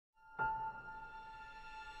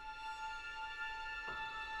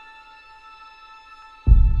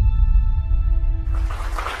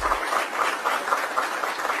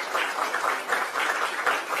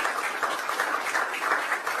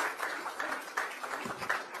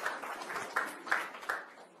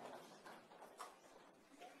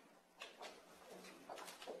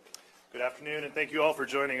Good afternoon, and thank you all for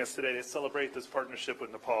joining us today to celebrate this partnership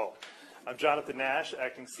with Nepal. I'm Jonathan Nash,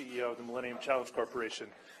 Acting CEO of the Millennium Challenge Corporation.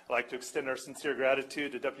 I'd like to extend our sincere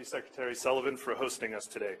gratitude to Deputy Secretary Sullivan for hosting us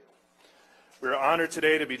today. We are honored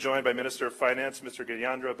today to be joined by Minister of Finance, Mr.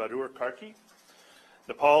 Gyanendra Bahadur Karki,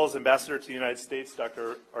 Nepal's Ambassador to the United States,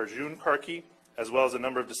 Dr. Arjun Karki, as well as a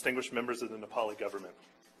number of distinguished members of the Nepali government.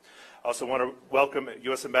 I also want to welcome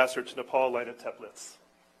U.S. Ambassador to Nepal, Lina Teplitz.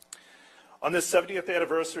 On this 70th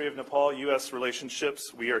anniversary of Nepal-U.S.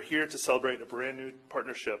 relationships, we are here to celebrate a brand new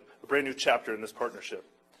partnership, a brand new chapter in this partnership.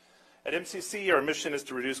 At MCC, our mission is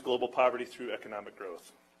to reduce global poverty through economic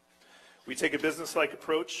growth. We take a business-like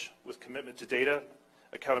approach with commitment to data,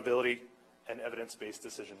 accountability, and evidence-based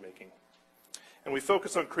decision-making. And we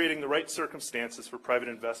focus on creating the right circumstances for private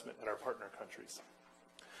investment in our partner countries.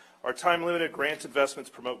 Our time-limited grant investments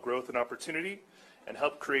promote growth and opportunity and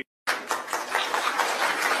help create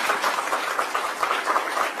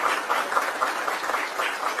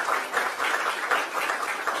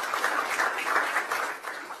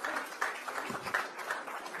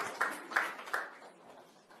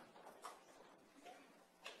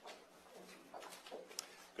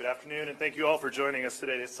Good afternoon, and thank you all for joining us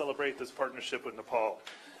today to celebrate this partnership with Nepal.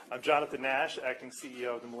 I'm Jonathan Nash, Acting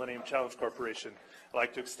CEO of the Millennium Challenge Corporation. I'd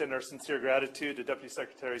like to extend our sincere gratitude to Deputy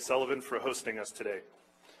Secretary Sullivan for hosting us today.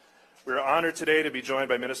 We are honored today to be joined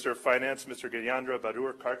by Minister of Finance, Mr. Gyanendra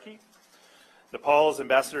Bahadur Karki, Nepal's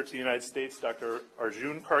Ambassador to the United States, Dr.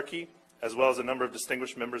 Arjun Karki, as well as a number of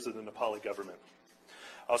distinguished members of the Nepali government.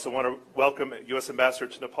 I also want to welcome U.S. Ambassador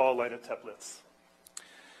to Nepal, Lina Teplitz.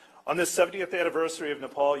 On this 70th anniversary of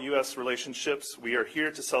Nepal-U.S. relationships, we are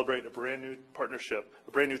here to celebrate a brand new partnership,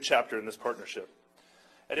 a brand new chapter in this partnership.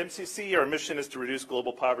 At MCC, our mission is to reduce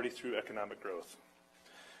global poverty through economic growth.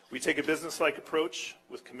 We take a business-like approach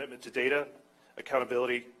with commitment to data,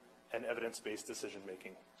 accountability, and evidence-based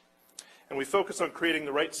decision-making. And we focus on creating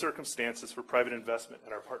the right circumstances for private investment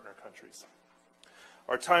in our partner countries.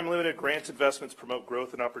 Our time-limited grant investments promote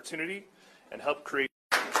growth and opportunity and help create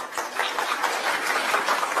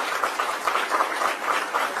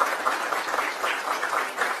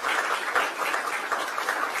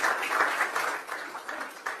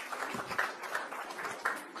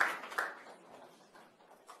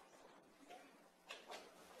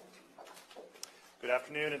Good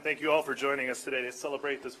afternoon, and thank you all for joining us today to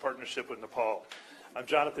celebrate this partnership with Nepal. I'm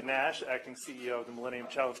Jonathan Nash, Acting CEO of the Millennium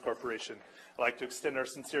Challenge Corporation. I'd like to extend our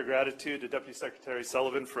sincere gratitude to Deputy Secretary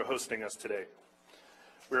Sullivan for hosting us today.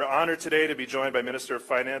 We are honored today to be joined by Minister of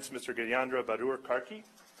Finance, Mr. Gyanendra Bahadur Karki,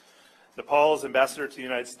 Nepal's Ambassador to the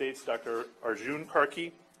United States, Dr. Arjun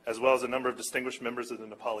Karki, as well as a number of distinguished members of the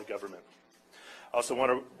Nepali government. I also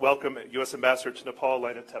want to welcome U.S. Ambassador to Nepal,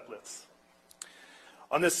 Lina Teplitz.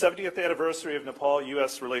 On this 70th anniversary of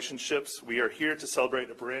Nepal-U.S. relationships, we are here to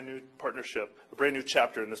celebrate a brand new partnership, a brand new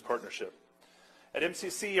chapter in this partnership. At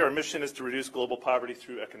MCC, our mission is to reduce global poverty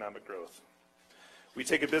through economic growth. We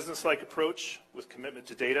take a business-like approach with commitment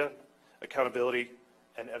to data, accountability,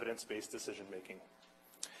 and evidence-based decision-making.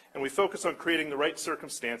 And we focus on creating the right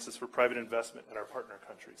circumstances for private investment in our partner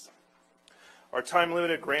countries. Our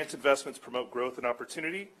time-limited grant investments promote growth and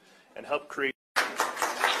opportunity and help create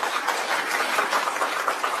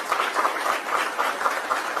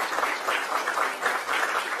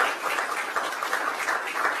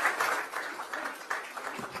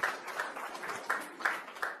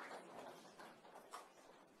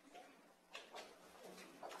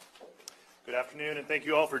Good afternoon, and thank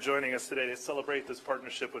you all for joining us today to celebrate this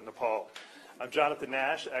partnership with Nepal. I'm Jonathan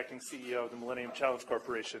Nash, Acting CEO of the Millennium Challenge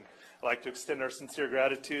Corporation. I'd like to extend our sincere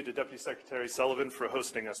gratitude to Deputy Secretary Sullivan for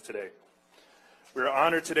hosting us today. We are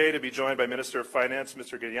honored today to be joined by Minister of Finance,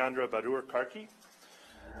 Mr. Gyanendra Bahadur Karki,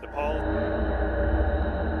 Nepal